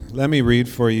Let me read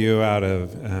for you out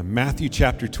of Matthew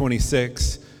chapter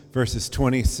 26, verses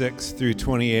 26 through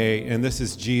 28. And this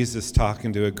is Jesus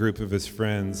talking to a group of his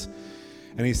friends.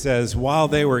 And he says, "While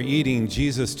they were eating,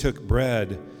 Jesus took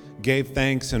bread, gave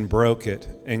thanks and broke it,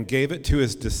 and gave it to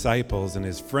his disciples and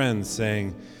his friends,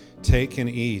 saying, 'Take and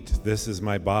eat, this is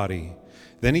my body.'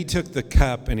 Then he took the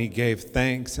cup and he gave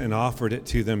thanks and offered it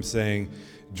to them, saying,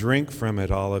 'Drink from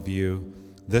it, all of you.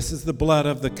 This is the blood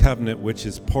of the covenant which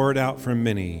is poured out for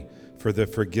many for the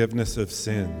forgiveness of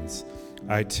sins.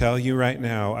 I tell you right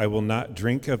now, I will not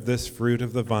drink of this fruit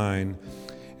of the vine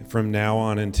from now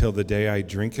on until the day I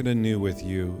drink it anew with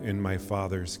you in my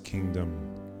Father's kingdom.'"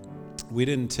 We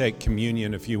didn't take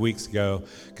communion a few weeks ago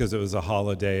because it was a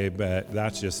holiday, but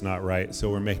that's just not right. So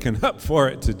we're making up for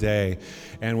it today.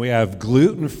 And we have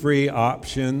gluten-free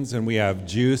options and we have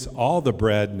juice. All the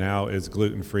bread now is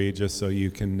gluten-free, just so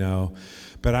you can know.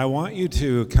 But I want you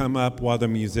to come up while the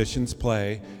musicians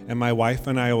play, and my wife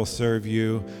and I will serve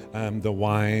you the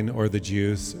wine or the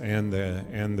juice and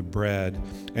the bread,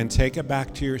 and take it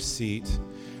back to your seat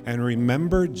and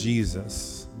remember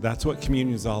Jesus. That's what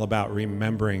communion is all about,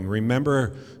 remembering.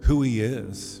 Remember who he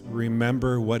is.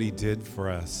 Remember what he did for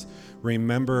us.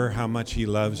 Remember how much he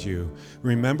loves you.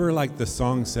 Remember, like the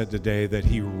song said today, that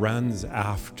he runs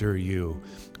after you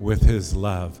with his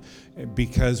love.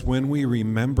 Because when we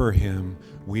remember him,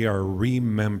 we are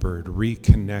remembered,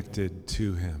 reconnected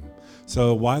to him.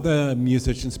 So while the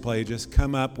musicians play, just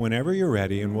come up whenever you're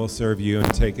ready and we'll serve you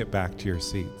and take it back to your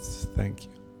seats. Thank you.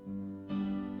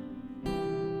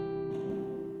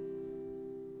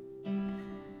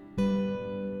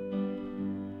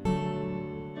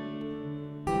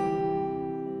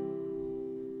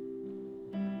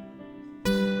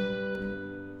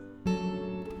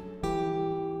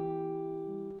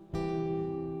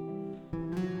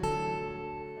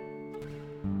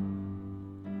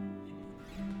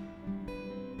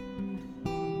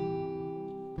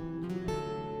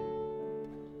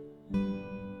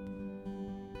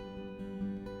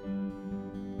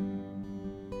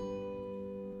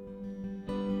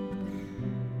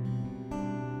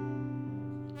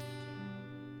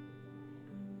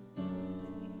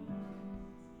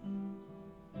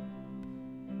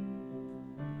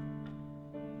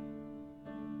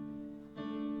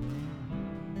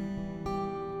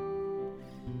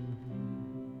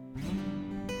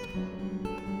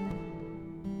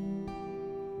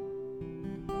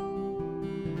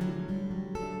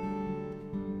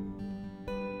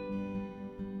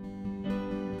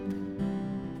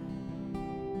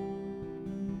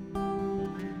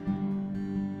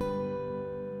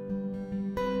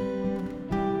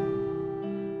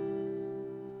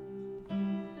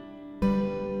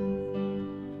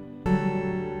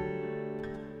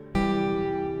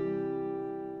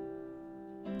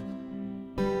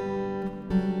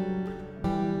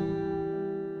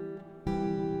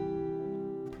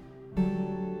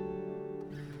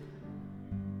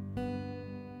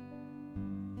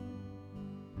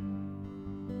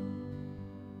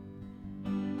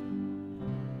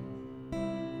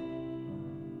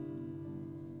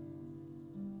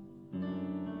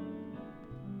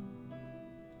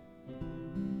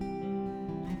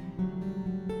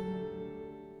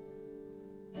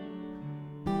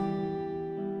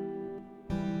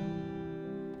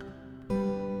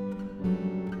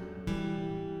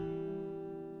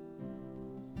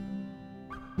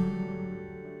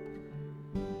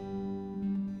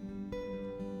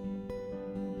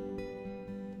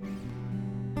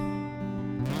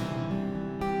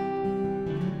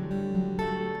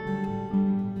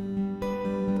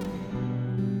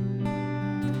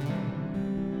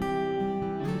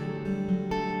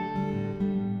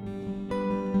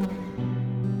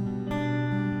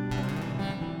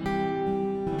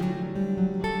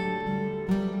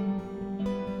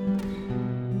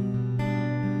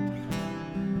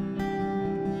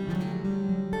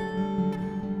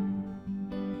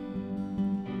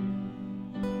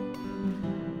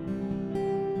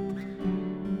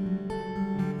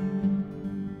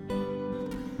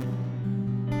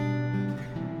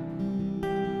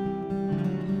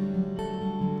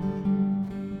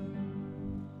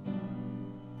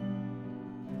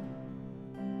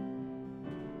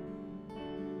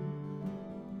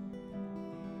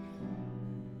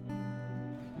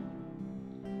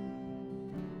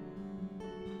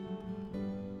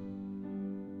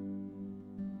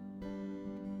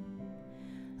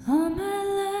 All my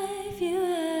life you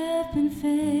have been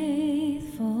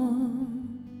faithful.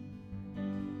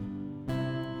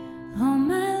 All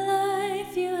my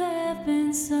life you have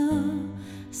been so,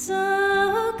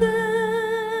 so good.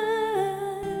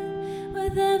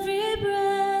 With every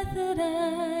breath that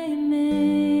I am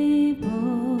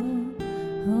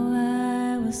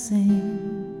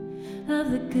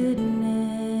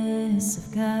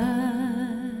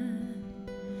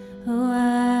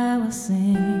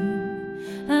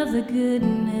the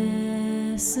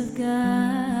goodness of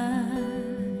God.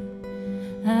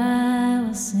 I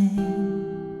will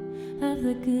sing of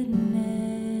the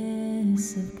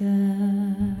goodness of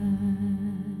God.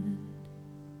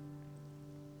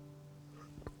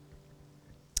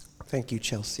 Thank you,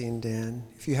 Chelsea and Dan.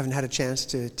 If you haven't had a chance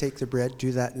to take the bread,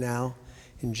 do that now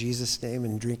in Jesus' name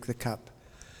and drink the cup.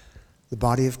 The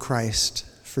body of Christ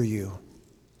for you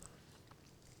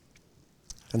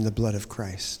and the blood of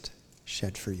Christ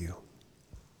shed for you.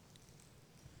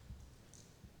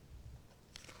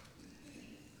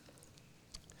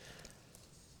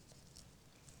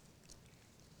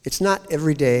 It's not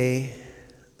every day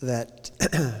that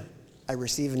I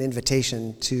receive an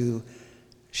invitation to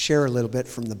share a little bit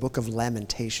from the book of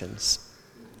Lamentations,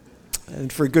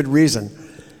 and for good reason.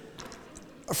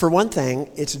 For one thing,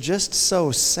 it's just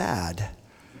so sad.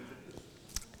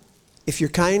 If you're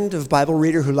kind of Bible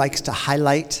reader who likes to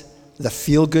highlight the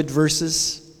feel-good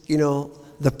verses, you know,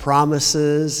 the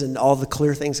promises and all the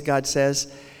clear things that God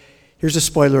says, here's a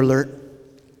spoiler alert.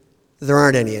 There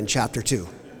aren't any in chapter 2.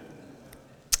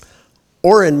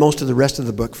 Or in most of the rest of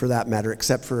the book, for that matter,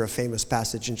 except for a famous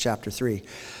passage in chapter 3.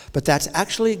 But that's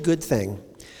actually a good thing,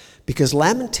 because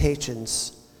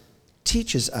Lamentations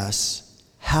teaches us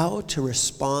how to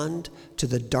respond to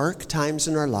the dark times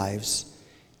in our lives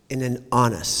in an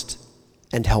honest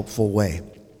and helpful way.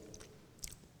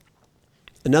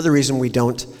 Another reason we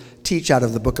don't teach out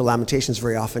of the book of Lamentations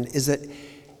very often is that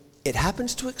it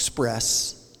happens to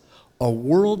express a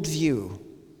worldview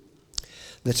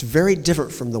that's very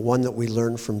different from the one that we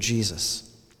learn from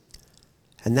Jesus.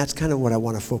 And that's kind of what I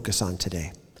want to focus on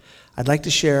today. I'd like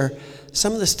to share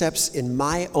some of the steps in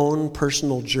my own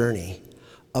personal journey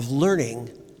of learning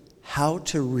how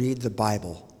to read the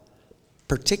Bible,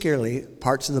 particularly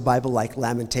parts of the Bible like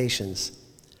Lamentations,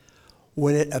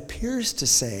 when it appears to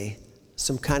say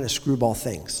some kind of screwball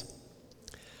things.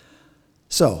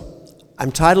 So,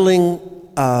 I'm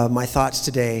titling my thoughts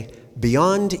today,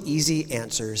 Beyond Easy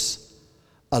Answers,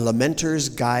 A Lamenter's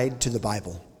Guide to the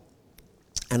Bible.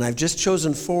 And I've just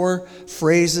chosen 4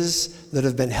 phrases that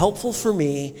have been helpful for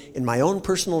me in my own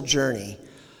personal journey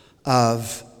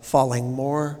of falling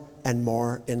more and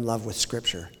more in love with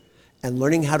Scripture and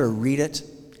learning how to read it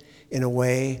in a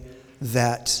way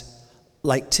that,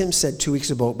 like Tim said 2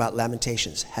 weeks ago about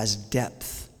Lamentations, has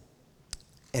depth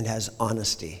and has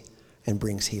honesty and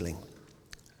brings healing.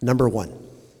 Number 1.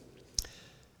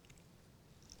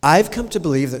 I've come to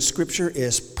believe that Scripture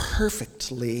is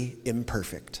perfectly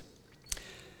imperfect.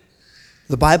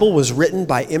 The Bible was written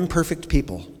by imperfect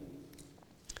people.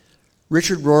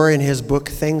 Richard Rohr, in his book,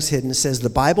 Things Hidden, says the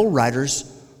Bible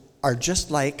writers are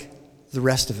just like the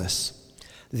rest of us.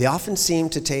 They often seem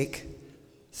to take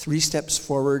 3 steps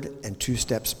forward and 2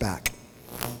 steps back.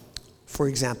 For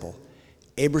example,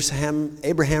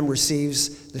 Abraham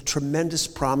receives the tremendous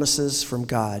promises from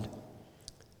God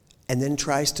and then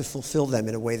tries to fulfill them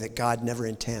in a way that God never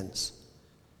intends.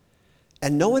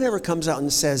 And no one ever comes out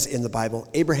and says in the Bible,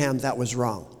 Abraham, that was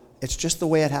wrong. It's just the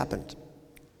way it happened.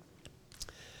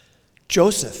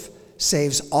 Joseph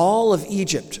saves all of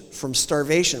Egypt from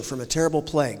starvation, from a terrible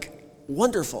plague.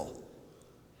 Wonderful.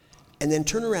 And then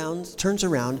turns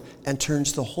around and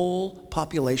turns the whole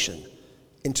population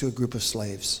into a group of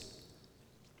slaves.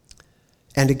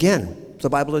 And again, the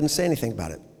Bible didn't say anything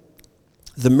about it.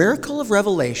 The miracle of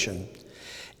revelation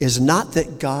is not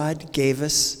that God gave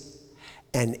us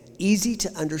an easy to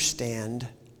understand,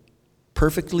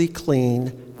 perfectly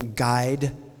clean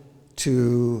guide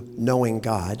to knowing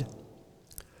God.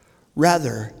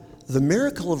 Rather, the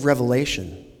miracle of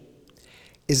revelation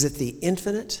is that the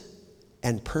infinite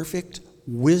and perfect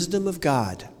wisdom of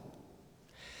God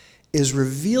is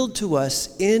revealed to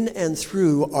us in and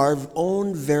through our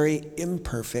own very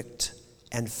imperfect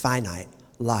and finite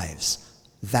lives.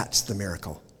 That's the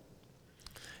miracle.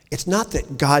 It's not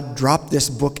that God dropped this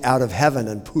book out of heaven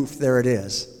and poof, there it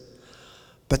is.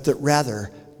 But that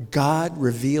rather, God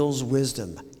reveals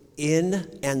wisdom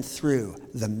in and through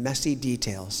the messy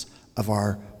details of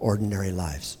our ordinary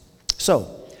lives.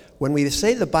 So, when we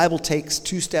say the Bible takes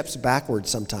 2 steps backwards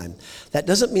sometime, that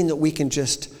doesn't mean that we can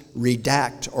just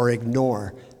redact or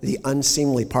ignore the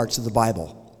unseemly parts of the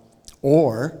Bible.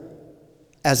 Or,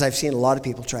 as I've seen a lot of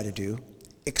people try to do,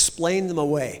 explain them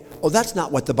away. Oh, that's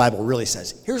not what the Bible really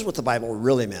says. Here's what the Bible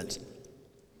really meant.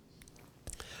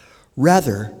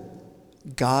 Rather,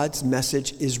 God's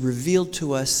message is revealed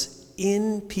to us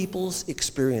in people's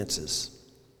experiences,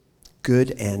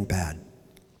 good and bad.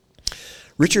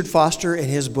 Richard Foster, in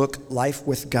his book, Life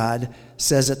with God,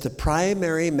 says that the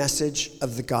primary message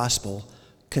of the gospel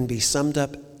can be summed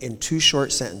up in 2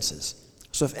 short sentences.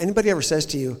 So if anybody ever says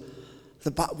to you,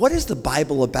 What is the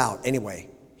Bible about anyway?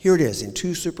 Here it is in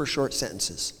 2 super short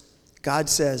sentences. God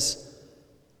says,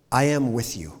 I am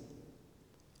with you.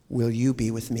 Will you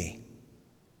be with me?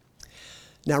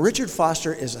 Now, Richard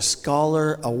Foster is a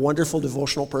scholar, a wonderful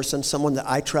devotional person, someone that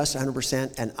I trust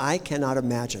 100%, and I cannot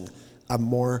imagine a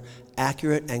more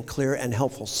accurate and clear and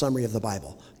helpful summary of the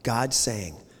Bible. God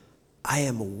saying, I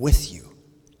am with you.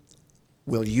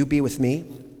 Will you be with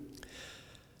me?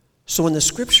 So when the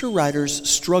scripture writers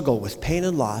struggle with pain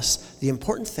and loss, the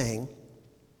important thing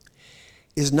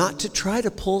is not to try to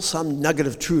pull some nugget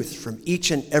of truth from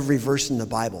each and every verse in the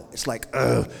Bible. It's like,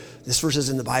 this verse is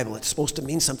in the Bible. It's supposed to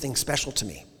mean something special to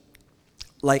me.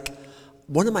 Like,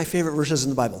 one of my favorite verses in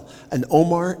the Bible, an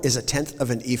Omar is a tenth of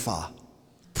an ephah.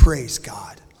 Praise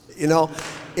God. You know,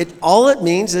 all it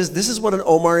means is this is what an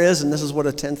Omar is and this is what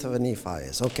a tenth of an ephah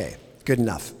is. Okay, good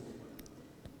enough.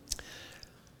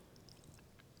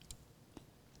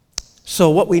 So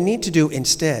what we need to do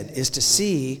instead is to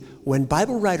see when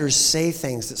Bible writers say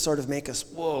things that sort of make us,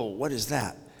 whoa, what is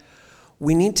that?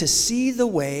 We need to see the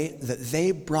way that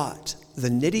they brought the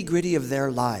nitty-gritty of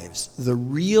their lives, the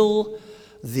real,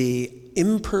 the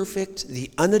imperfect,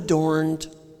 the unadorned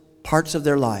parts of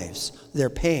their lives, their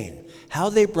pain, how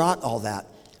they brought all that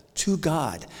to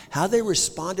God, how they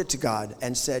responded to God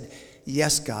and said,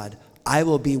 yes, God, I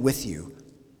will be with you,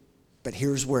 but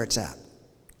here's where it's at.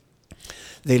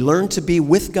 They learned to be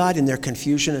with God in their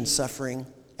confusion and suffering,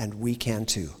 and we can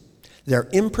too. Their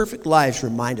imperfect lives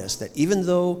remind us that even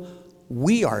though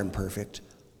we are imperfect,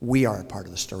 we are a part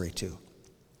of the story too.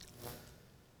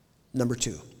 Number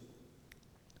 2.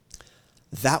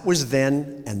 That was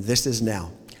then, and this is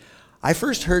now. I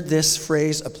first heard this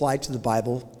phrase applied to the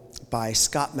Bible by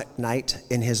Scott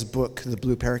McKnight in his book, The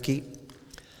Blue Parakeet.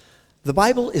 The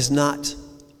Bible is not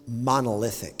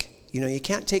monolithic. You know, you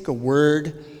can't take a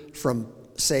word from,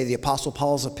 say, the Apostle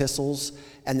Paul's epistles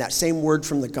and that same word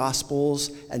from the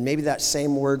Gospels and maybe that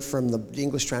same word from the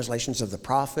English translations of the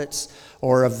prophets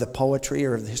or of the poetry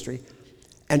or of the history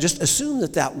and just assume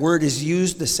that that word is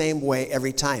used the same way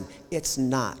every time. It's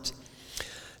not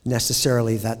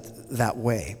necessarily that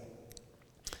way.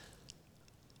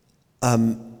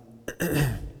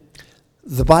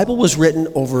 The Bible was written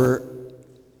over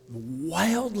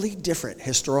wildly different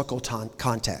historical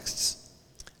contexts,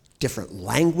 different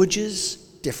languages,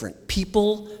 different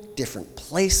people, different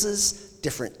places,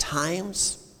 different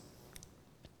times.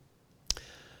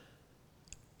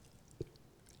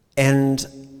 And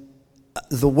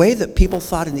the way that people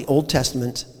thought in the Old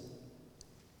Testament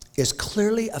is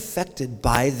clearly affected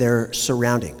by their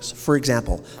surroundings. For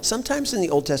example, sometimes in the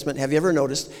Old Testament, have you ever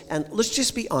noticed, and let's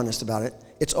just be honest about it,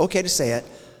 it's okay to say it,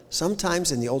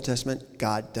 sometimes in the Old Testament,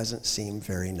 God doesn't seem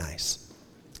very nice,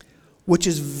 which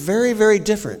is very, very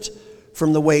different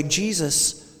from the way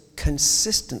Jesus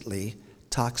consistently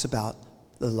talks about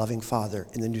the loving Father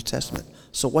in the New Testament.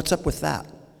 So what's up with that?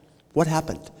 What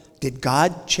happened? Did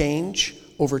God change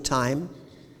over time?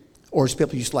 Or as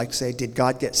people used to like to say, did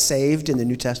God get saved in the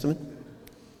New Testament?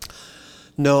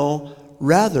 No,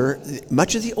 rather,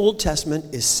 much of the Old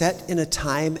Testament is set in a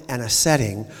time and a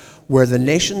setting where the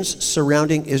nations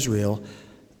surrounding Israel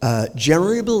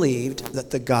generally believed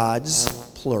that the gods,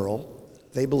 plural,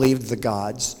 they believed the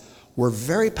gods were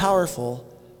very powerful,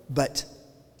 but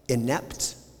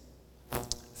inept,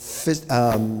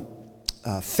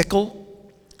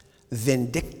 fickle,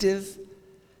 vindictive.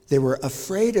 They were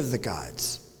afraid of the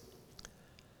gods.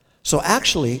 So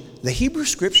actually, the Hebrew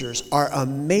Scriptures are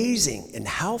amazing in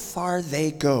how far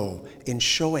they go in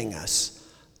showing us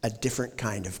a different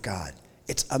kind of God.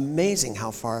 It's amazing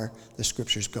how far the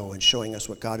Scriptures go in showing us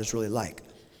what God is really like.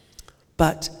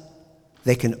 But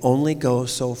they can only go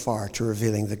so far to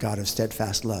revealing the God of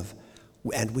steadfast love.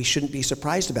 And we shouldn't be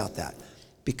surprised about that,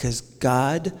 because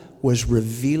God was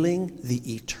revealing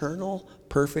the eternal,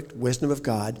 perfect wisdom of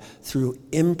God through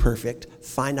imperfect,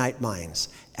 finite minds,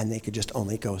 and they could just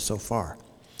only go so far.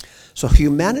 So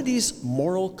humanity's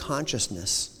moral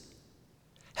consciousness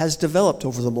has developed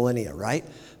over the millennia, right?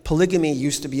 Polygamy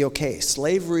used to be okay.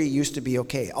 Slavery used to be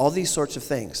okay. All these sorts of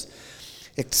things,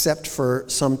 except for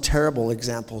some terrible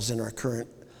examples in our current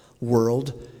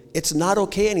world. It's not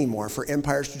okay anymore for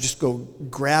empires to just go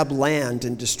grab land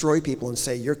and destroy people and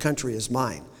say, your country is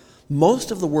mine.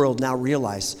 Most of the world now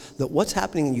realize that what's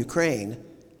happening in Ukraine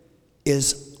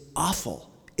is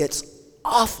awful. It's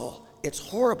awful. It's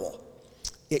horrible.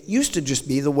 It used to just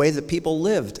be the way that people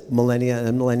lived millennia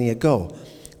and millennia ago.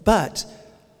 But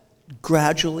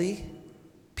gradually,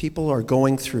 people are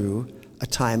going through a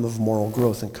time of moral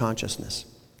growth and consciousness.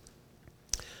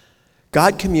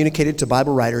 God communicated to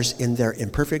Bible writers in their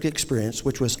imperfect experience,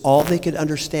 which was all they could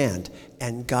understand,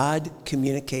 and God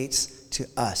communicates to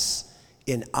us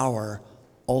in our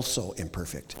also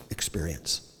imperfect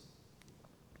experience.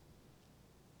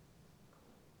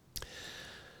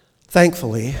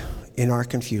 Thankfully, in our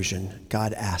confusion,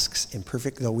 God asks,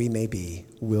 imperfect though we may be,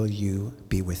 will you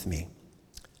be with me?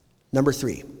 Number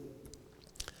 3,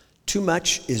 too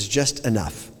much is just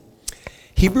enough.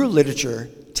 Hebrew literature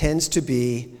tends to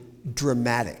be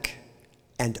dramatic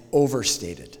and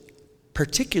overstated,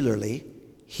 particularly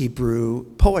Hebrew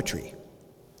poetry.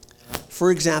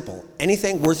 For example,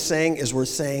 anything worth saying is worth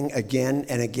saying again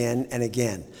and again and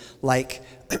again. Like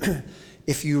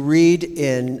if you read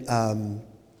in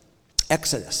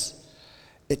Exodus,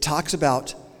 it talks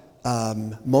about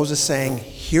Moses saying,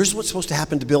 here's what's supposed to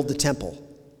happen to build the temple.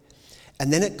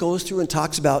 And then it goes through and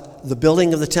talks about the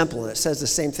building of the temple, and it says the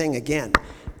same thing again.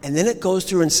 And then it goes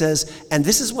through and says, and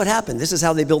this is what happened. This is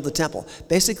how they build the temple.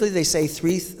 Basically, they say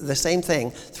the same thing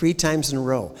 3 times in a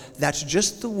row. That's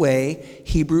just the way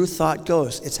Hebrew thought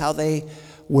goes. It's how they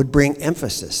would bring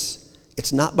emphasis.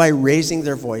 It's not by raising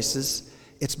their voices.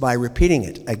 It's by repeating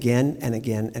it again and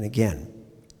again and again.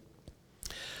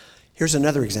 Here's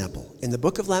another example. In the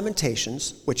book of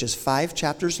Lamentations, which is 5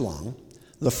 chapters long,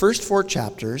 the first 4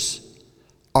 chapters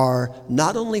are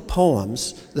not only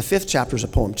poems, the 5th chapter is a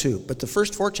poem too, but the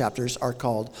first 4 chapters are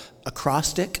called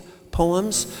acrostic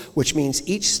poems, which means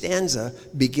each stanza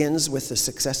begins with the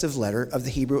successive letter of the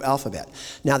Hebrew alphabet.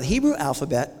 Now, the Hebrew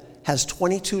alphabet has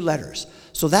 22 letters.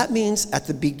 So that means at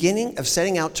the beginning of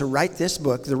setting out to write this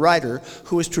book, the writer,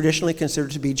 who is traditionally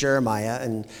considered to be Jeremiah,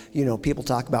 and people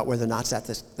talk about whether or not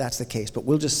that's the case, but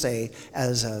we'll just say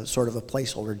as a sort of a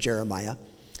placeholder, Jeremiah,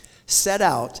 set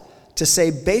out to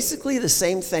say basically the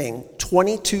same thing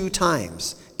 22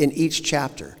 times in each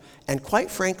chapter. And quite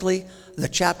frankly, the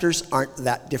chapters aren't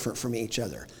that different from each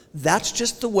other. That's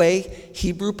just the way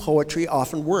Hebrew poetry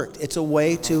often worked. It's a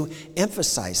way to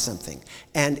emphasize something.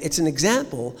 And it's an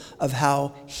example of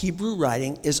how Hebrew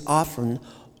writing is often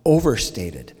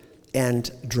overstated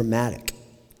and dramatic.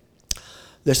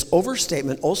 This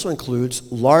overstatement also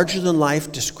includes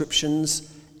larger-than-life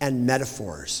descriptions and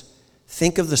metaphors.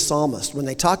 Think of the psalmist. When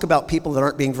they talk about people that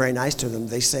aren't being very nice to them,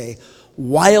 they say,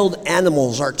 wild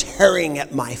animals are tearing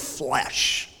at my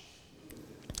flesh.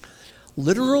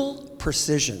 Literal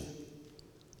precision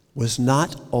was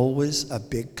not always a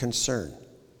big concern.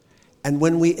 And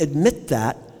when we admit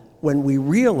that, when we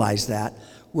realize that,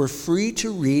 we're free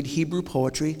to read Hebrew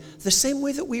poetry the same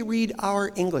way that we read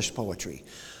our English poetry.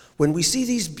 When we see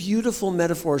these beautiful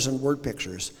metaphors and word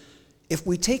pictures, if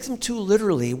we take them too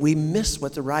literally, we miss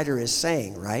what the writer is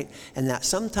saying, right? And that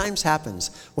sometimes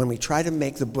happens when we try to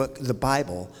make the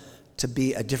Bible, to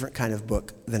be a different kind of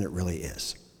book than it really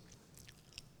is.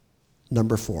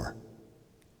 Number 4,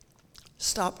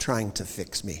 stop trying to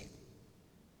fix me.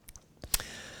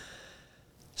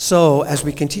 So, as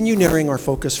we continue narrowing our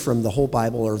focus from the whole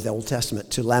Bible or the Old Testament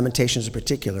to Lamentations in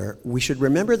particular, we should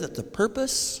remember that the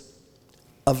purpose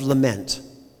of lament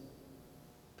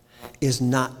is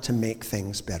not to make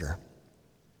things better.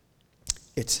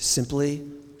 It's simply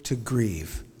to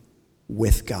grieve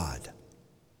with God.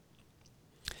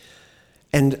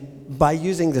 And by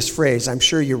using this phrase, I'm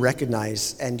sure you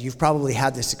recognize, and you've probably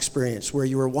had this experience, where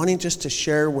you were wanting just to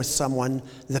share with someone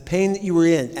the pain that you were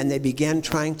in, and they began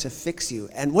trying to fix you.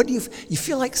 And what do you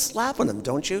feel like slapping them,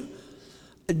 don't you?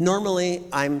 Normally,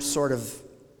 I'm sort of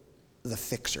the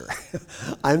fixer.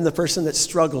 I'm the person that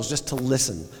struggles just to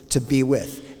listen, to be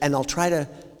with, and I'll try to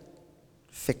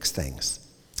fix things.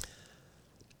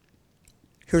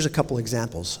 Here's a couple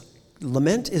examples.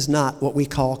 Lament is not what we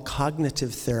call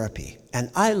cognitive therapy,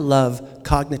 and I love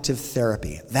cognitive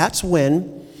therapy. That's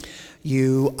when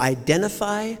you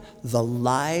identify the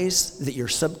lies that you're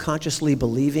subconsciously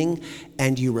believing,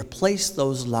 and you replace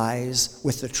those lies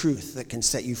with the truth that can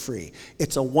set you free.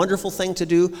 It's a wonderful thing to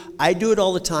do. I do it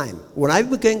all the time. When I've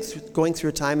been going through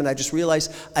a time and I just realize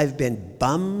I've been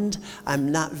bummed,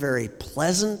 I'm not very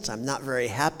pleasant, I'm not very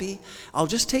happy, I'll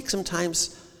just take some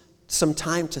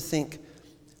time to think,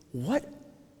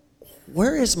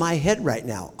 where is my head right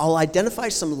now? I'll identify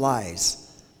some lies.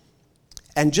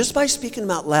 And just by speaking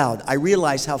them out loud, I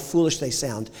realize how foolish they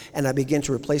sound, and I begin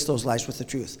to replace those lies with the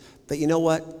truth. But you know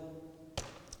what?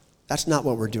 That's not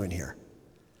what we're doing here.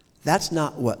 That's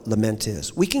not what lament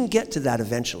is. We can get to that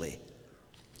eventually,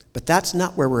 but that's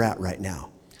not where we're at right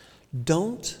now.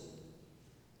 Don't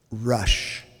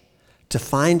rush to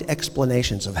find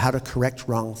explanations of how to correct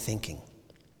wrong thinking.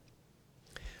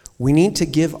 We need to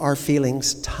give our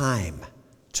feelings time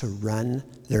to run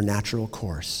their natural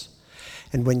course.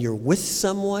 And when you're with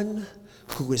someone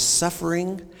who is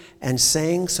suffering and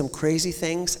saying some crazy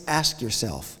things, ask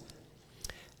yourself,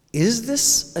 is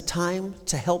this a time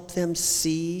to help them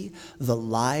see the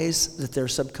lies that they're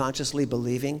subconsciously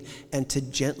believing and to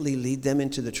gently lead them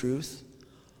into the truth?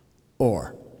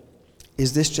 Or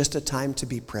is this just a time to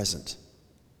be present?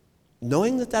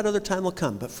 Knowing that that other time will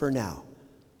come, but for now,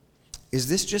 is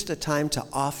this just a time to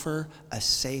offer a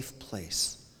safe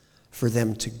place for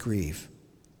them to grieve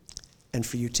and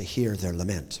for you to hear their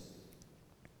lament?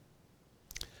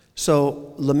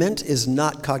 So, lament is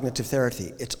not cognitive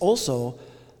therapy. It's also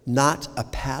not a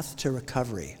path to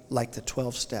recovery like the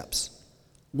 12 steps,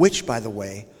 which, by the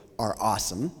way, are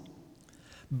awesome.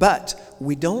 But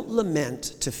we don't lament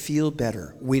to feel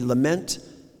better. We lament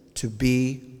to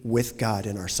be with God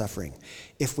in our suffering.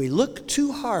 If we look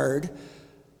too hard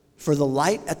for the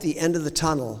light at the end of the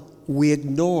tunnel, we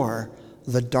ignore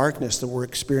the darkness that we're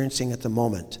experiencing at the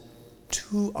moment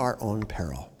to our own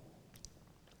peril.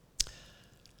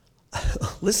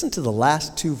 Listen to the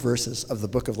last two verses of the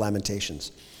book of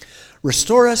Lamentations.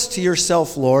 Restore us to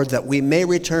yourself, Lord, that we may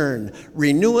return.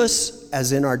 Renew us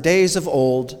as in our days of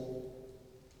old,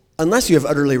 unless you have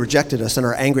utterly rejected us and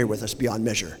are angry with us beyond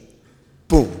measure.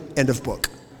 Boom, end of book.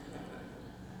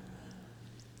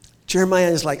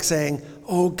 Jeremiah is like saying,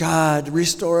 oh God,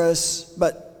 restore us,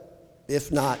 but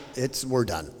if not, we're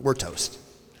done, we're toast.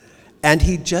 And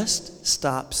he just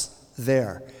stops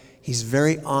there. He's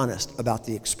very honest about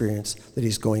the experience that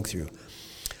he's going through.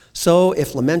 So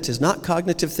if lament is not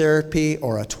cognitive therapy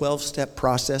or a 12-step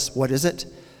process, what is it?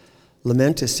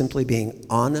 Lament is simply being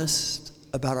honest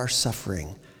about our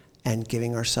suffering and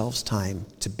giving ourselves time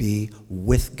to be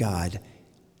with God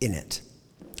in it.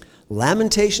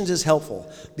 Lamentations is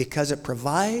helpful because it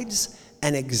provides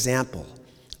an example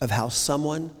of how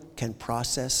someone can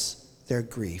process their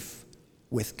grief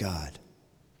with God.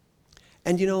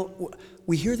 And you know,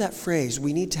 we hear that phrase,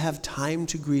 we need to have time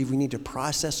to grieve, we need to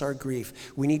process our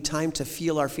grief, we need time to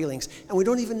feel our feelings, and we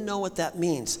don't even know what that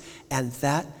means. And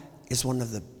that is one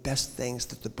of the best things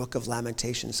that the book of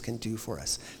Lamentations can do for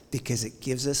us, because it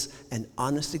gives us an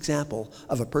honest example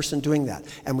of a person doing that.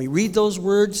 And we read those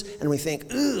words and we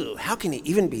think, ooh, how can he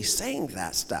even be saying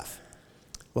that stuff?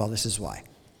 Well, this is why.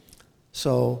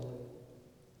 So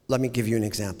let me give you an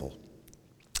example.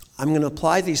 I'm going to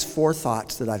apply these 4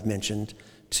 thoughts that I've mentioned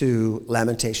to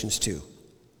Lamentations 2.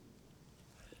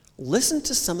 Listen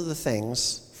to some of the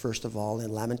things, first of all,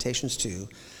 in Lamentations 2,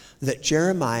 that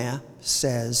Jeremiah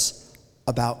says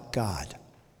about God.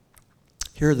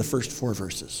 Here are the first 4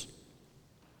 verses.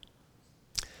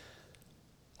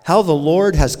 How the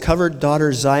Lord has covered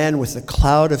daughter Zion with the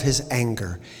cloud of his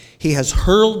anger. He has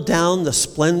hurled down the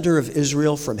splendor of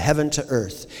Israel from heaven to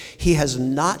earth. He has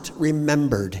not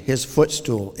remembered his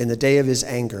footstool in the day of his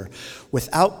anger.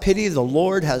 Without pity, the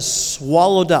Lord has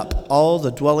swallowed up all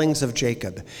the dwellings of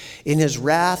Jacob. In his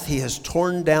wrath, he has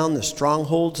torn down the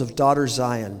strongholds of daughter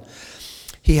Zion.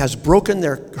 He has broken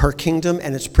her kingdom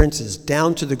and its princes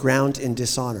down to the ground in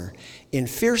dishonor. In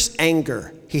fierce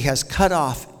anger, he has cut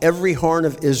off every horn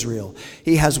of Israel.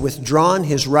 He has withdrawn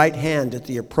his right hand at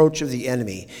the approach of the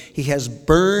enemy. He has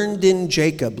burned in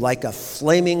Jacob like a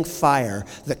flaming fire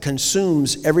that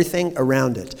consumes everything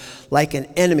around it. Like an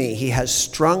enemy, he has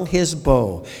strung his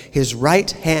bow. His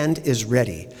right hand is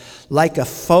ready. Like a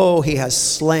foe, he has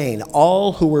slain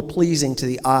all who were pleasing to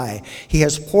the eye. He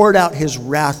has poured out his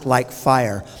wrath like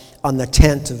fire on the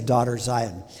tent of daughter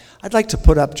Zion. I'd like to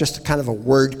put up just a kind of a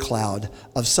word cloud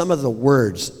of some of the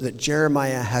words that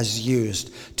Jeremiah has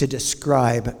used to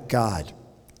describe God.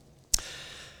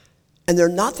 And they're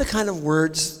not the kind of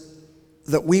words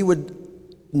that we would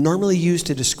normally use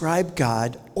to describe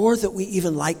God, or that we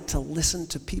even like to listen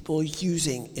to people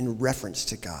using in reference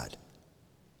to God.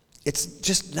 It's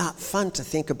just not fun to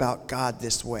think about God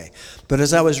this way. But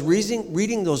as I was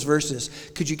reading those verses,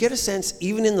 could you get a sense,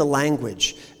 even in the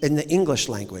language, in the English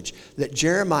language, that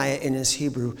Jeremiah in his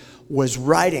Hebrew was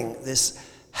writing this,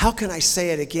 how can I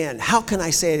say it again? How can I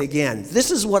say it again?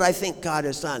 This is what I think God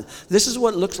has done. This is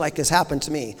what it looks like has happened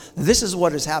to me. This is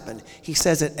what has happened. He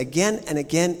says it again and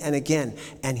again and again,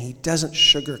 and he doesn't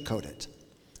sugarcoat it.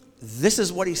 This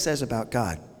is what he says about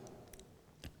God.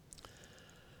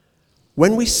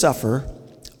 When we suffer,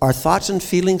 our thoughts and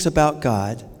feelings about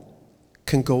God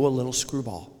can go a little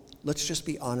screwball. Let's just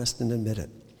be honest and admit it.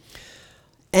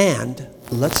 And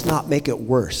let's not make it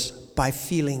worse by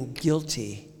feeling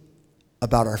guilty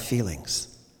about our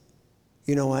feelings.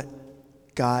 You know what?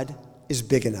 God is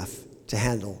big enough to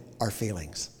handle our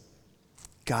feelings.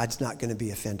 God's not going to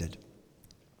be offended.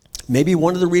 Maybe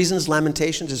one of the reasons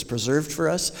Lamentations is preserved for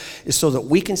us is so that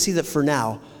we can see that for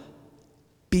now,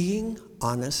 being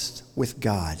honest with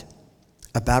God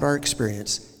about our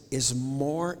experience is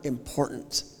more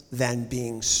important than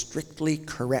being strictly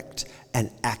correct and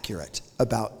accurate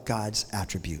about God's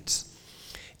attributes.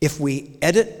 If we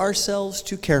edit ourselves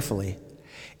too carefully,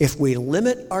 if we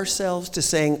limit ourselves to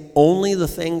saying only the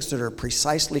things that are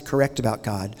precisely correct about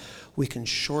God, we can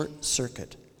short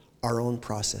circuit our own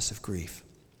process of grief.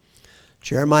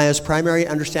 Jeremiah's primary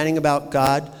understanding about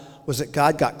God was that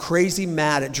God got crazy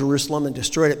mad at Jerusalem and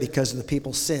destroyed it because of the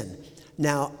people's sin.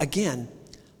 Now, again,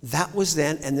 that was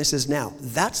then and this is now.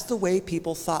 That's the way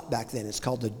people thought back then. It's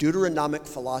called the Deuteronomic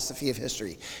philosophy of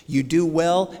history. You do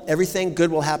well, everything good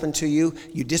will happen to you.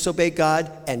 You disobey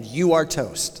God, and you are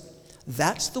toast.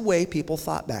 That's the way people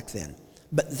thought back then.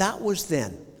 But that was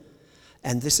then,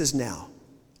 and this is now.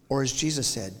 Or as Jesus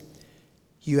said,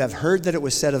 you have heard that it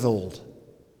was said of old,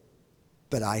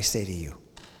 but I say to you.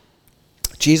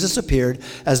 Jesus appeared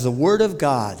as the Word of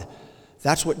God.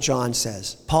 That's what John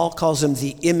says. Paul calls him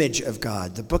the image of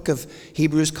God. The book of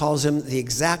Hebrews calls him the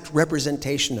exact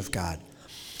representation of God.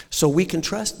 So we can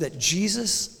trust that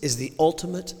Jesus is the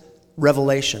ultimate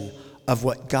revelation of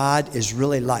what God is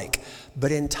really like.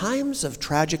 But in times of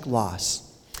tragic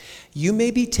loss, you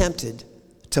may be tempted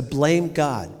to blame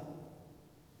God,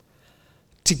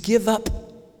 to give up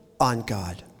on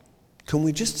God. Can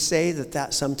we just say that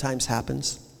that sometimes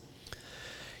happens?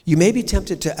 You may be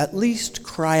tempted to at least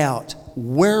cry out,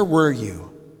 where were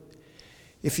you?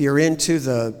 If you're into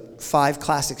the 5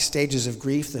 classic stages of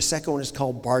grief, the second one is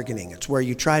called bargaining. It's where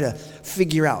you try to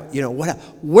figure out,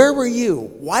 where were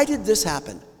you? Why did this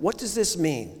happen? What does this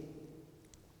mean?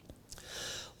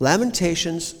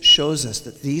 Lamentations shows us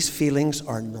that these feelings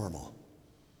are normal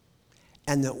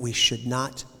and that we should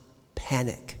not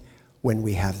panic when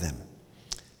we have them.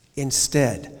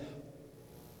 Instead,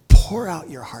 pour out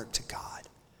your heart to God.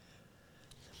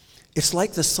 It's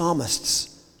like the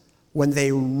psalmists when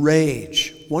they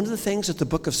rage. One of the things that the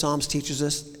book of Psalms teaches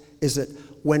us is that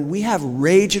when we have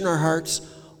rage in our hearts,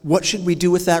 what should we do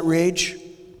with that rage?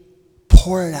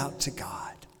 Pour it out to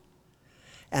God.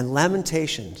 And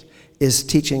Lamentations is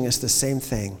teaching us the same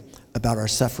thing about our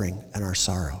suffering and our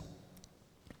sorrow.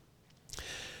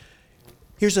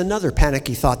 Here's another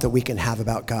panicky thought that we can have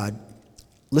about God.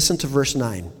 Listen to verse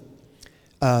 9.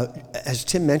 As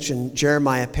Tim mentioned,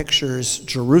 Jeremiah pictures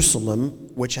Jerusalem,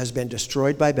 which has been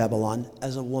destroyed by Babylon,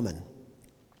 as a woman.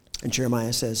 And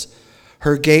Jeremiah says,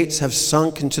 her gates have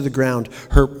sunk into the ground.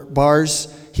 Her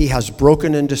bars he has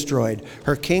broken and destroyed.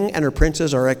 Her king and her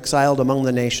princes are exiled among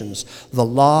the nations. The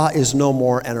law is no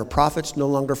more, and her prophets no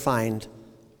longer find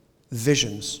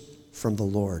visions from the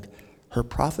Lord. Her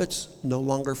prophets no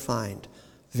longer find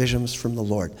visions from the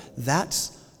Lord.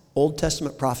 That's Old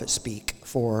Testament prophet speak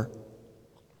for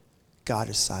God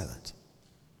is silent.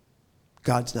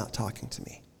 God's not talking to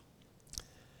me.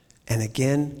 And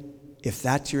again, if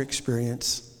that's your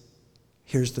experience,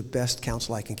 here's the best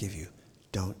counsel I can give you.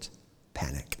 Don't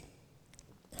panic.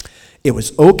 It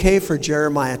was okay for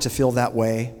Jeremiah to feel that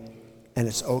way, and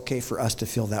it's okay for us to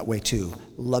feel that way too.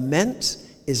 Lament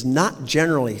is not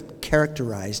generally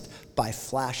characterized by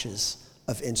flashes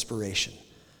of inspiration.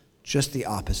 Just the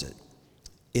opposite.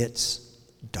 It's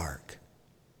dark.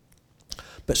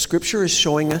 But Scripture is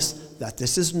showing us that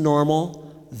this is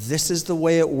normal. This is the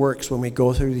way it works when we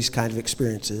go through these kind of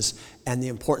experiences. And the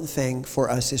important thing for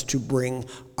us is to bring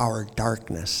our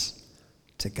darkness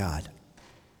to God.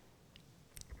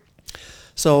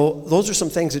 So those are some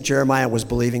things that Jeremiah was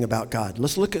believing about God.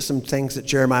 Let's look at some things that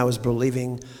Jeremiah was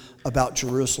believing about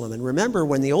Jerusalem. And remember,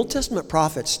 when the Old Testament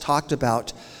prophets talked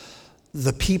about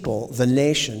the people, the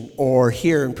nation, or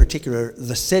here in particular,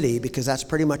 the city, because that's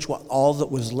pretty much what all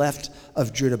that was left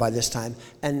of Judah by this time.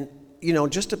 And,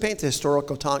 just to paint the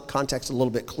historical context a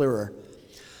little bit clearer,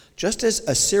 just as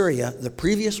Assyria, the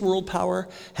previous world power,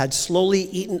 had slowly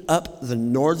eaten up the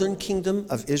northern kingdom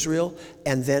of Israel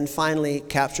and then finally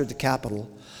captured the capital,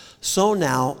 so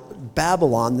now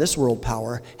Babylon, this world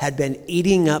power, had been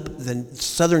eating up the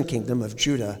southern kingdom of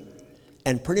Judah,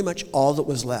 and pretty much all that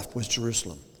was left was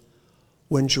Jerusalem.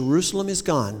 When Jerusalem is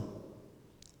gone,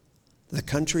 the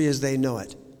country as they know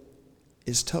it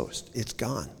is toast. It's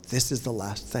gone. This is the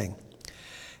last thing.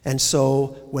 And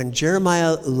so when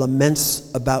Jeremiah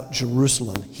laments about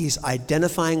Jerusalem, he's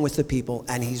identifying with the people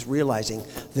and he's realizing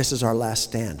this is our last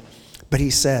stand. But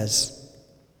he says,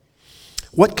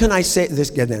 what can I say? This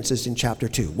is in chapter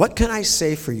 2. What can I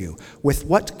say for you? With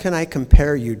what can I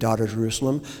compare you, daughter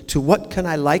Jerusalem? To what can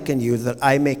I liken you that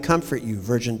I may comfort you,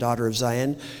 virgin daughter of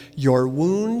Zion? Your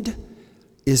wound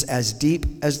is as deep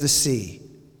as the sea.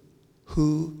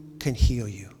 Who can heal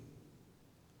you?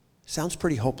 Sounds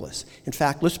pretty hopeless. In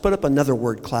fact, let's put up another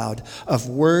word cloud of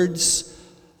words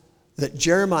that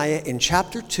Jeremiah in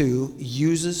chapter 2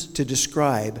 uses to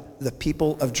describe the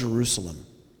people of Jerusalem.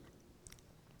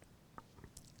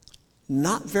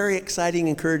 Not very exciting,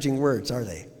 encouraging words, are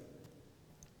they?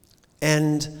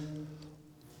 And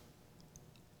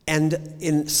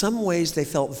in some ways, they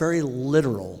felt very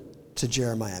literal to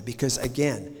Jeremiah because,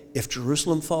 again, if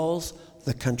Jerusalem falls,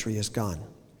 the country is gone.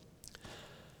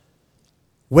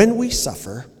 When we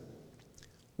suffer,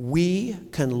 we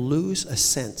can lose a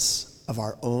sense of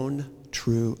our own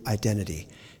true identity,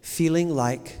 feeling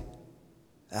like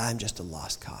I'm just a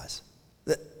lost cause.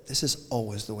 This is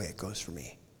always the way it goes for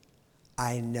me.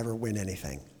 I never win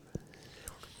anything.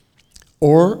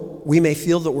 Or we may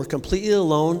feel that we're completely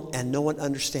alone and no one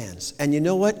understands. And you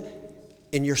know what?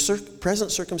 In your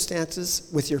present circumstances,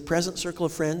 with your present circle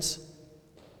of friends,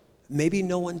 maybe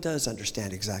no one does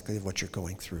understand exactly what you're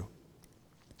going through.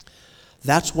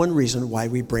 That's one reason why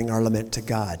we bring our lament to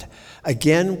God.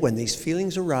 Again, when these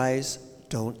feelings arise,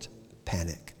 don't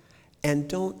panic. And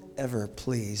don't ever,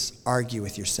 please, argue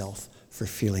with yourself for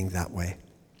feeling that way.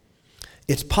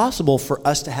 It's possible for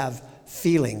us to have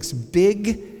feelings,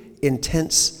 big,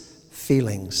 intense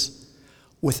feelings,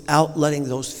 without letting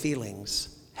those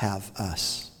feelings have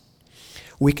us.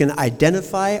 We can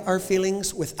identify our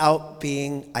feelings without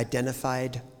being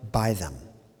identified by them.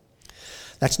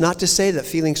 That's not to say that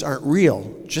feelings aren't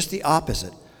real, just the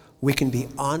opposite. We can be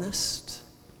honest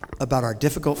about our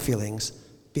difficult feelings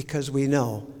because we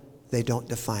know they don't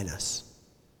define us.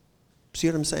 See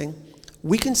what I'm saying?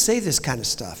 We can say this kind of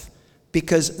stuff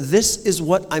because this is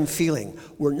what I'm feeling.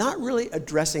 We're not really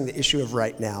addressing the issue of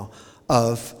right now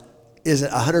of, is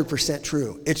it 100%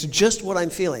 true? It's just what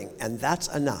I'm feeling, and that's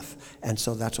enough. And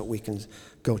so that's what we can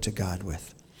go to God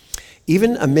with.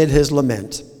 Even amid his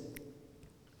lament,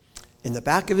 in the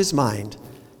back of his mind,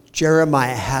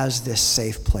 Jeremiah has this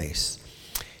safe place.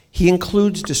 He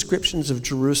includes descriptions of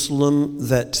Jerusalem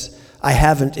that I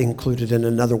haven't included in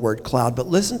another word cloud, but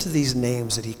listen to these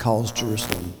names that he calls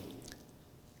Jerusalem.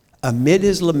 Amid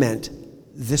his lament,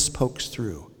 this pokes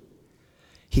through.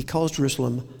 He calls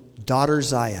Jerusalem daughter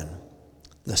Zion,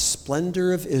 the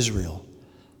splendor of Israel,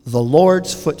 the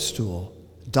Lord's footstool,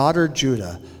 daughter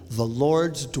Judah, the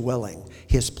Lord's dwelling,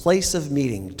 his place of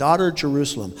meeting, daughter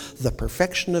Jerusalem, the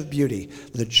perfection of beauty,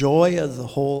 the joy of the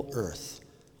whole earth.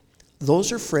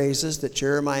 Those are phrases that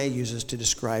Jeremiah uses to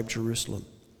describe Jerusalem.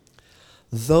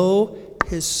 Though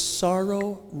his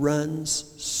sorrow runs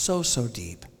so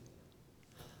deep,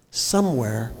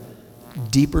 somewhere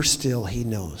deeper still he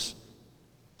knows.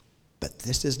 But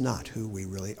this is not who we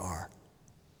really are.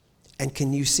 And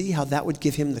can you see how that would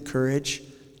give him the courage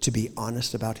to be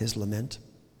honest about his lament?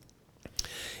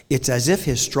 It's as if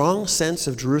his strong sense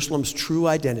of Jerusalem's true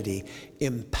identity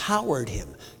empowered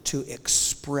him to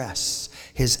express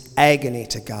his agony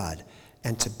to God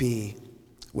and to be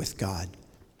with God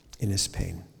in his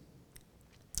pain.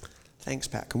 Thanks,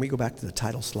 Pat. Can we go back to the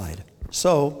title slide?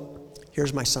 So,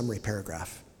 here's my summary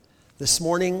paragraph. This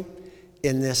morning,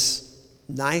 in this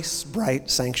nice, bright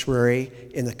sanctuary,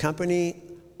 in the company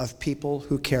of people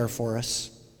who care for us,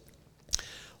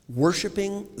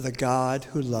 worshiping the God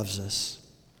who loves us,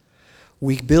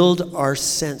 we build our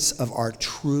sense of our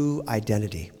true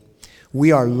identity.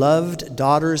 We are loved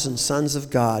daughters and sons of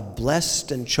God,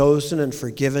 blessed and chosen and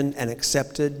forgiven and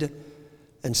accepted,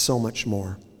 and so much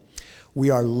more. We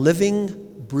are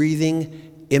living,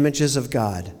 breathing images of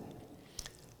God.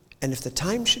 And if the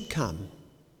time should come,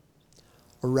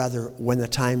 or rather when the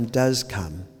time does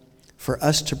come, for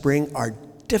us to bring our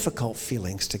difficult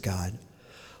feelings to God,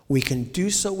 we can do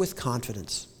so with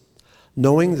confidence,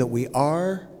 knowing that we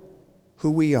are who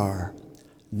we are,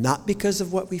 not because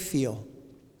of what we feel,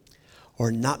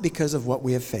 or not because of what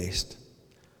we have faced,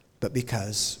 but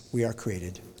because we are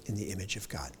created in the image of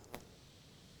God.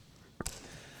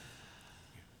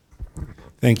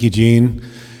 Thank you, Gene.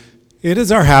 It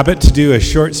is our habit to do a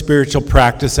short spiritual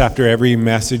practice after every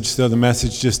message so the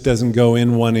message just doesn't go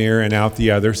in one ear and out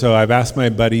the other. So I've asked my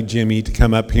buddy Jimmy to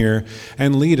come up here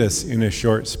and lead us in a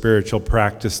short spiritual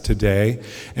practice today.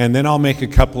 And then I'll make a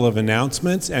couple of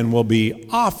announcements and we'll be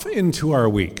off into our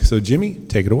week. So Jimmy,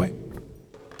 take it away.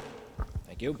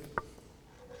 Thank you.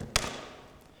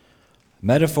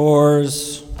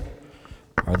 Metaphors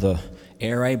are the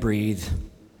air I breathe,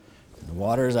 the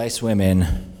waters I swim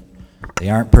in. They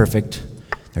aren't perfect,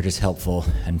 they're just helpful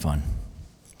and fun.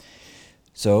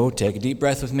 So take a deep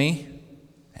breath with me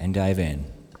and dive in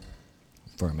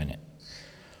for a minute.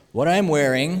 What I'm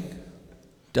wearing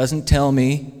doesn't tell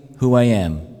me who I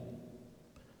am.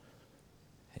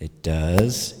 It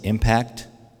does impact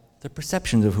the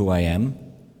perceptions of who I am,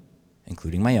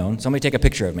 including my own. Somebody take a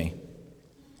picture of me.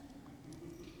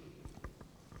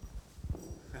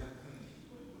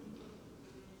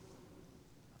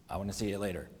 I want to see it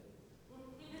later.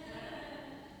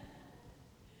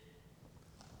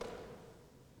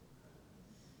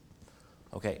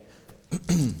 Okay.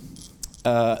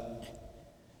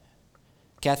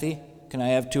 Kathy, can I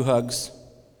have 2 hugs?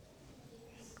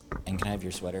 And can I have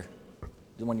your sweater?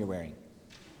 The one you're wearing?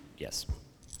 Yes.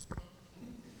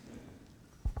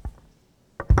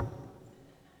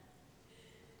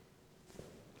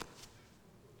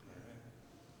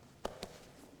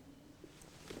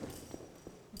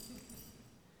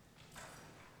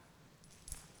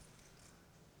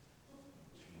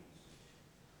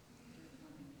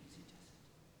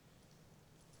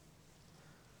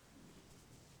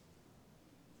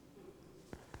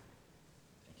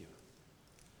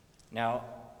 Now,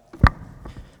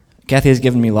 Kathy has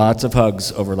given me lots of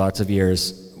hugs over lots of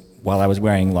years while I was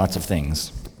wearing lots of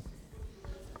things.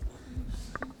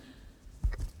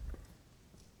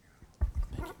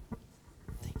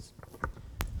 Thanks.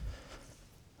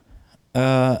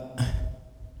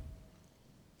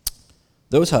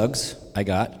 Those hugs I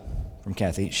got from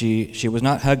Kathy, she was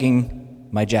not hugging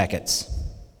my jackets.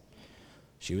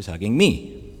 She was hugging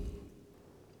me.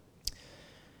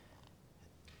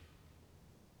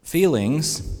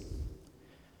 Feelings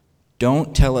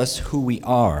don't tell us who we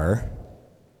are,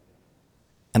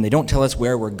 and they don't tell us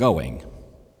where we're going.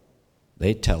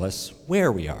 They tell us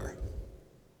where we are.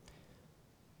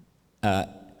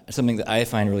 Something that I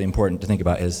find really important to think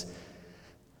about is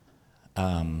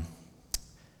God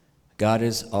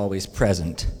is always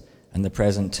present, and the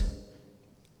present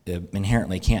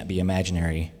inherently can't be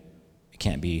imaginary. It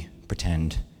can't be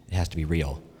pretend. It has to be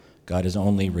real. God is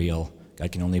only real.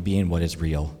 God can only be in what is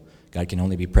real. God can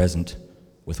only be present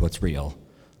with what's real.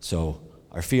 So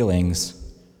our feelings,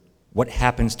 what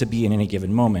happens to be in any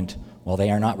given moment, while they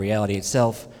are not reality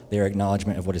itself, they are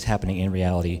acknowledgement of what is happening in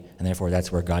reality, and therefore that's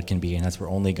where God can be, and that's where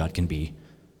only God can be.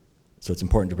 So it's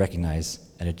important to recognize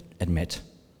and admit,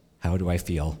 how do I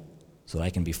feel, so that I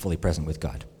can be fully present with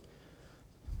God.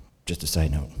 Just a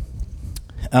side note.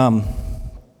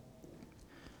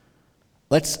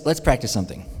 Let's practice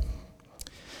something.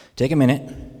 Take a minute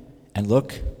and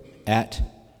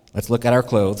let's look at our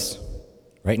clothes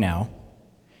right now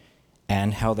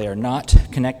and how they are not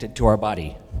connected to our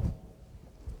body.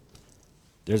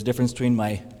 There's a difference between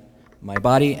my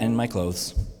body and my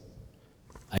clothes.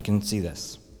 I can see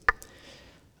this.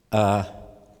 And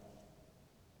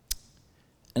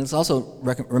let's also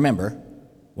remember,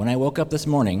 when I woke up this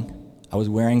morning, I was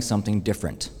wearing something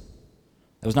different.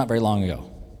 That was not very long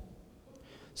ago.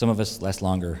 Some of us last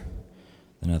longer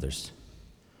than others.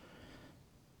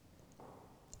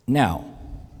 Now,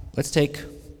 let's take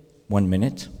 1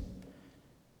 minute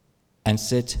and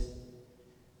sit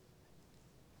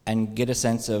and get a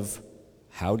sense of,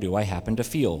 how do I happen to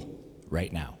feel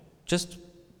right now? Just,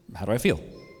 how do I feel?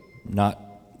 Not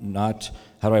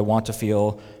how do I want to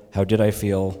feel, how did I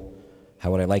feel,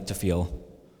 how would I like to feel?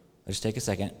 Let's take a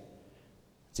second,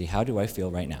 see, how do I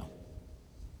feel right now?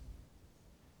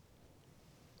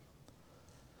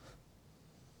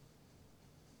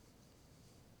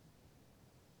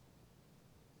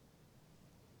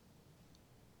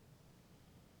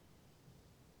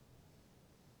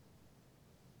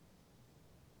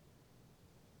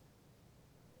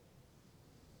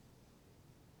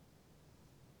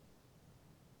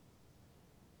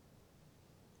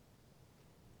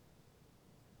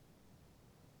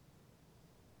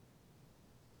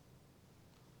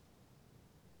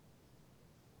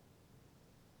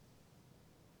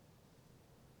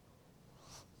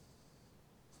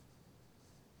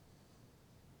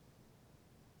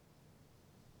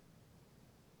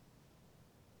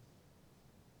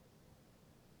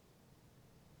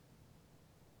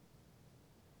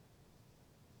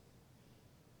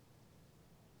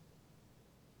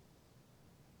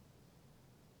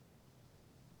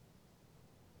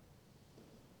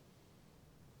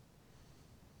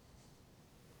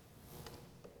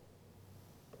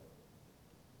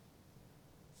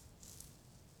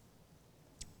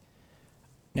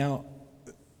 Now,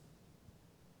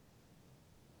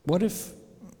 what if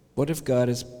God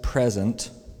is present,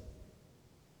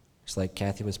 just like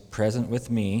Kathy was present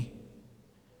with me,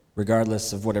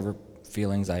 regardless of whatever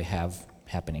feelings I have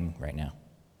happening right now?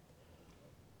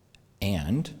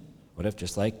 And what if,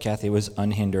 just like Kathy was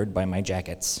unhindered by my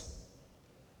jackets,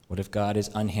 what if God is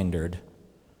unhindered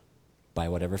by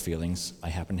whatever feelings I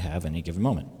happen to have any given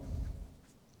moment?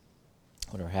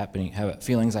 Whatever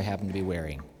feelings I happen to be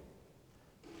wearing.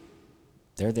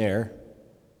 They're there,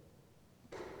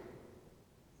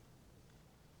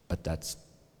 but that's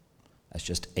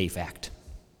just a fact.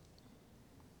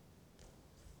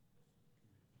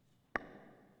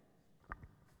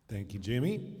 Thank you,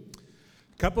 Jimmy.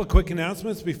 Couple of quick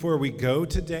announcements before we go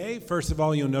today. First of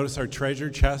all, you'll notice our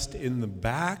treasure chest in the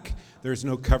back. There's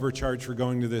no cover charge for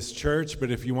going to this church,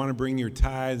 but if you want to bring your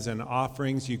tithes and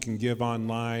offerings, you can give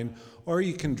online, or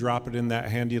you can drop it in that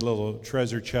handy little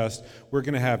treasure chest. We're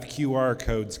going to have QR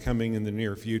codes coming in the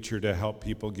near future to help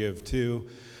people give too.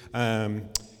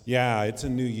 Yeah, it's a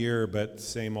new year, but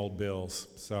same old bills.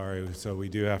 Sorry, so we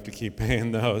do have to keep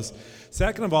paying those.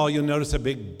 Second of all, you'll notice a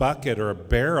big bucket or a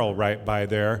barrel right by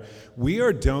there. We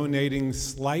are donating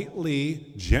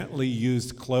slightly gently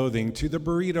used clothing to the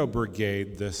Burrito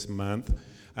Brigade this month.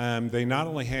 They not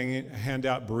only hand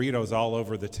out burritos all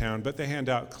over the town, but they hand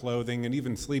out clothing and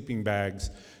even sleeping bags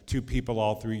to people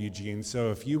all through Eugene. So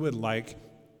if you would like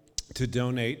to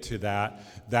donate to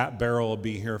that barrel will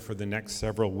be here for the next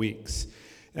several weeks.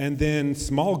 And then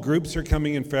small groups are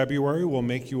coming in February. We'll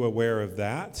make you aware of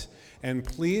that. And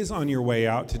please, on your way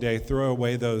out today, throw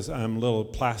away those little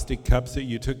plastic cups that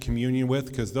you took communion with,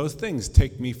 because those things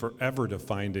take me forever to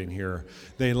find in here.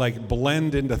 They like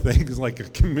blend into things like a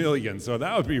chameleon. So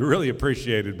that would be really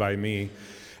appreciated by me.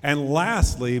 And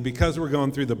lastly, because we're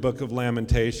going through the book of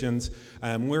Lamentations,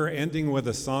 we're ending with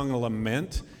a song of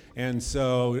lament. And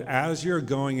so as you're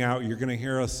going out, you're going to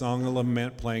hear a song of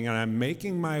lament playing, and I'm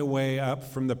making my way up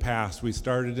from the past. We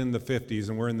started in the 50s,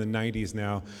 and we're in the 90s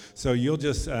now. So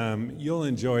you'll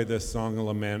enjoy this song of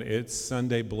lament. It's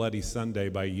Sunday, Bloody Sunday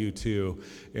by U2,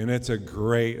 and it's a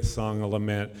great song of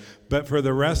lament. But for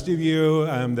the rest of you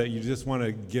that you just want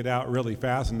to get out really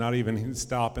fast and not even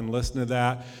stop and listen to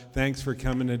that, thanks for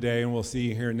coming today, and we'll see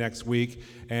you here next week.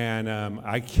 And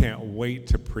I can't wait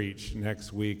to preach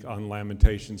next week on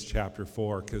Lamentations chapter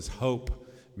 4, because hope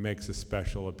makes a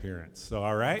special appearance. So,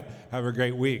 all right, have a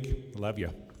great week. Love you.